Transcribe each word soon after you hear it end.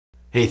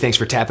Hey, thanks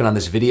for tapping on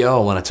this video.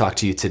 I want to talk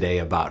to you today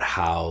about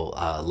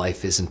how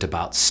life isn't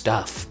about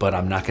stuff, but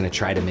I'm not going to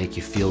try to make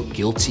you feel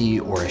guilty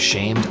or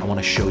ashamed. I want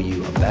to show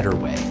you a better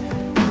way,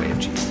 the way of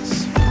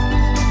Jesus.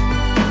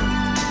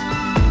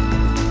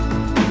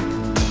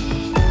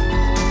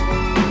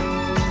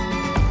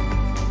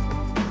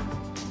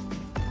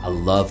 I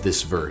love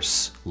this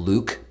verse.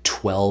 Luke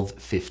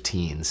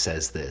 12:15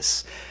 says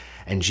this,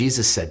 "And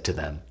Jesus said to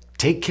them,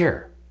 'Take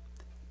care,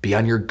 be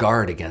on your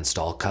guard against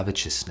all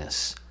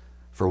covetousness.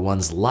 For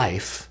one's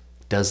life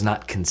does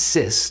not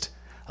consist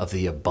of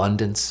the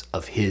abundance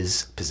of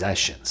his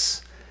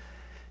possessions.'"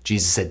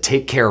 Jesus said,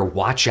 take care,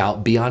 watch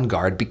out, be on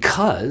guard,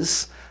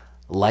 because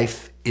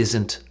life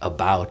isn't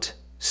about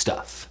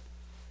stuff.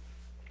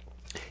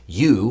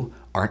 You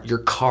aren't your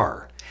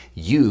car.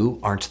 You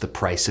aren't the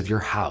price of your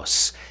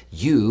house.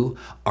 You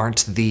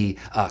aren't the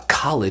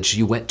college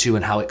you went to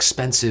and how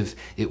expensive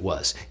it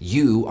was.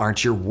 You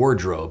aren't your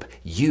wardrobe.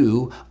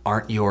 You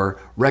aren't your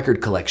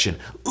record collection.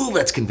 Ooh,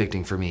 that's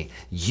convicting for me.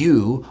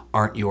 You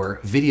aren't your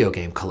video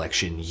game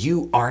collection.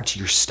 You aren't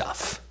your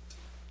stuff.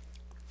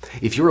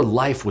 If your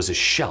life was a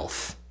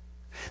shelf,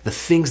 the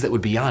things that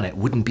would be on it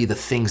wouldn't be the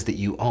things that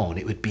you own.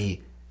 It would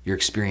be your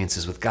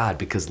experiences with God,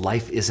 because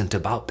life isn't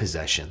about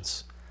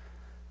possessions.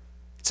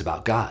 It's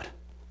about God.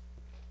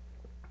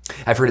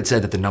 I've heard it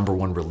said that the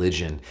 #1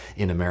 religion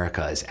in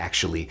America is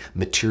actually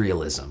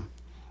materialism.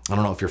 I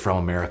don't know if you're from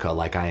America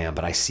like I am,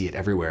 but I see it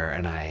everywhere,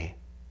 and I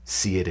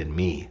see it in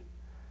me.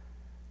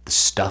 The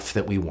stuff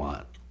that we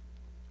want,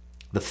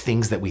 the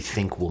things that we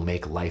think will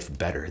make life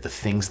better, the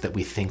things that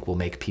we think will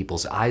make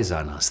people's eyes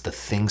on us, the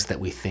things that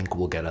we think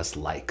will get us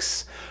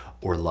likes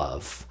or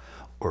love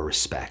or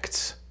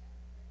respect.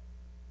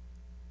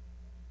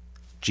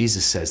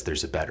 Jesus says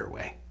there's a better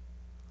way.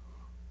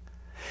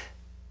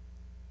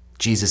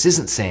 Jesus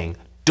isn't saying,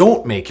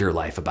 don't make your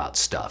life about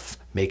stuff,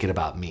 make it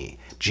about me.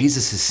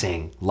 Jesus is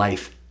saying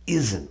life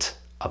isn't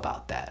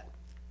about that.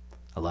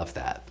 I love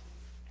that.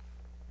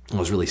 I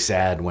was really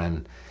sad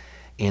when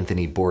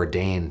Anthony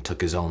Bourdain took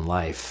his own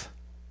life.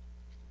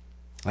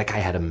 Like I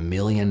had $1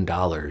 million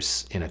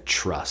in a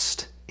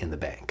trust in the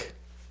bank.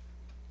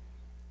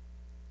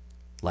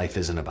 Life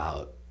isn't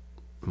about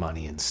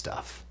money and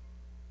stuff.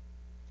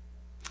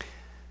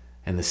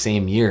 And the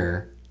same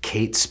year,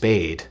 Kate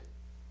Spade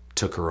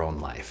took her own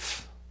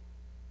life.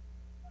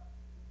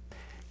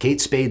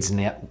 Kate Spade's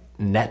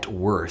net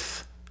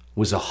worth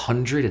was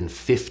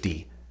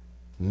 $150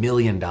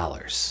 million.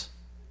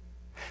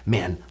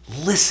 Man,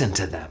 listen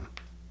to them.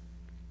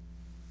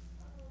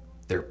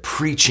 They're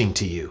preaching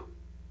to you.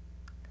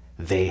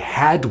 They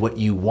had what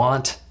you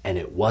want, and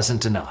it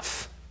wasn't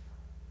enough.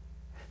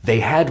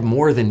 They had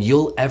more than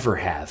you'll ever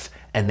have,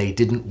 and they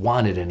didn't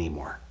want it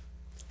anymore.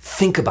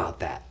 Think about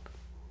that.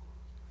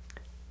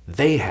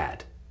 They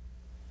had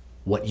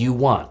what you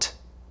want,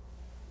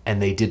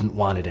 and they didn't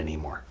want it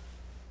anymore.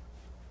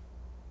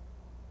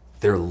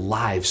 Their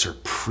lives are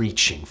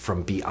preaching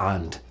from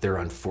beyond their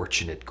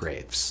unfortunate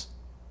graves.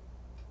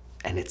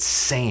 And it's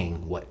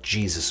saying what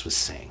Jesus was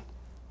saying.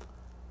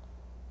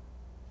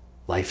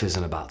 Life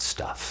isn't about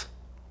stuff.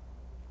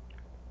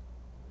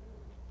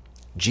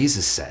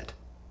 Jesus said,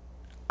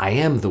 I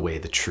am the way,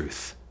 the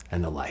truth,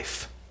 and the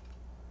life.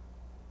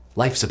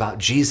 Life's about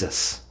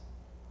Jesus.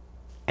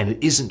 And it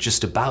isn't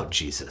just about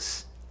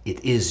Jesus.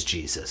 It is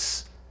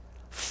Jesus.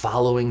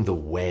 Following the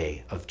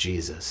way of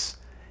Jesus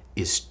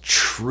is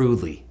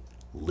truly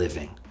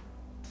living.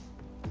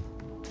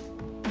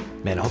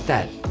 Man, I hope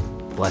that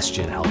blessed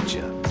you and helped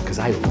you, because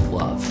I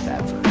love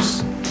that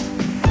verse.